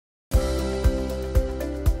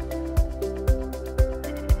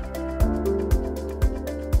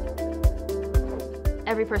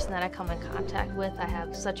Every person that I come in contact with, I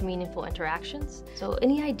have such meaningful interactions. So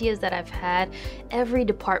any ideas that I've had, every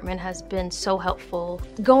department has been so helpful.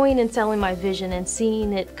 Going and selling my vision and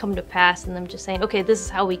seeing it come to pass and them just saying, okay, this is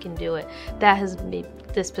how we can do it. That has made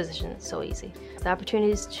this position so easy. The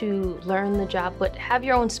opportunities to learn the job, but have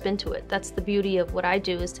your own spin to it. That's the beauty of what I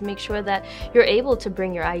do, is to make sure that you're able to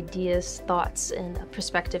bring your ideas, thoughts, and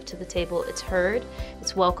perspective to the table. It's heard,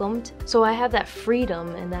 it's welcomed. So I have that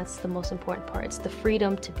freedom, and that's the most important part. It's the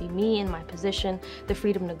freedom to be me in my position, the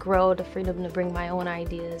freedom to grow, the freedom to bring my own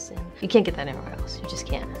ideas, and you can't get that anywhere else. You just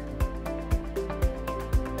can't.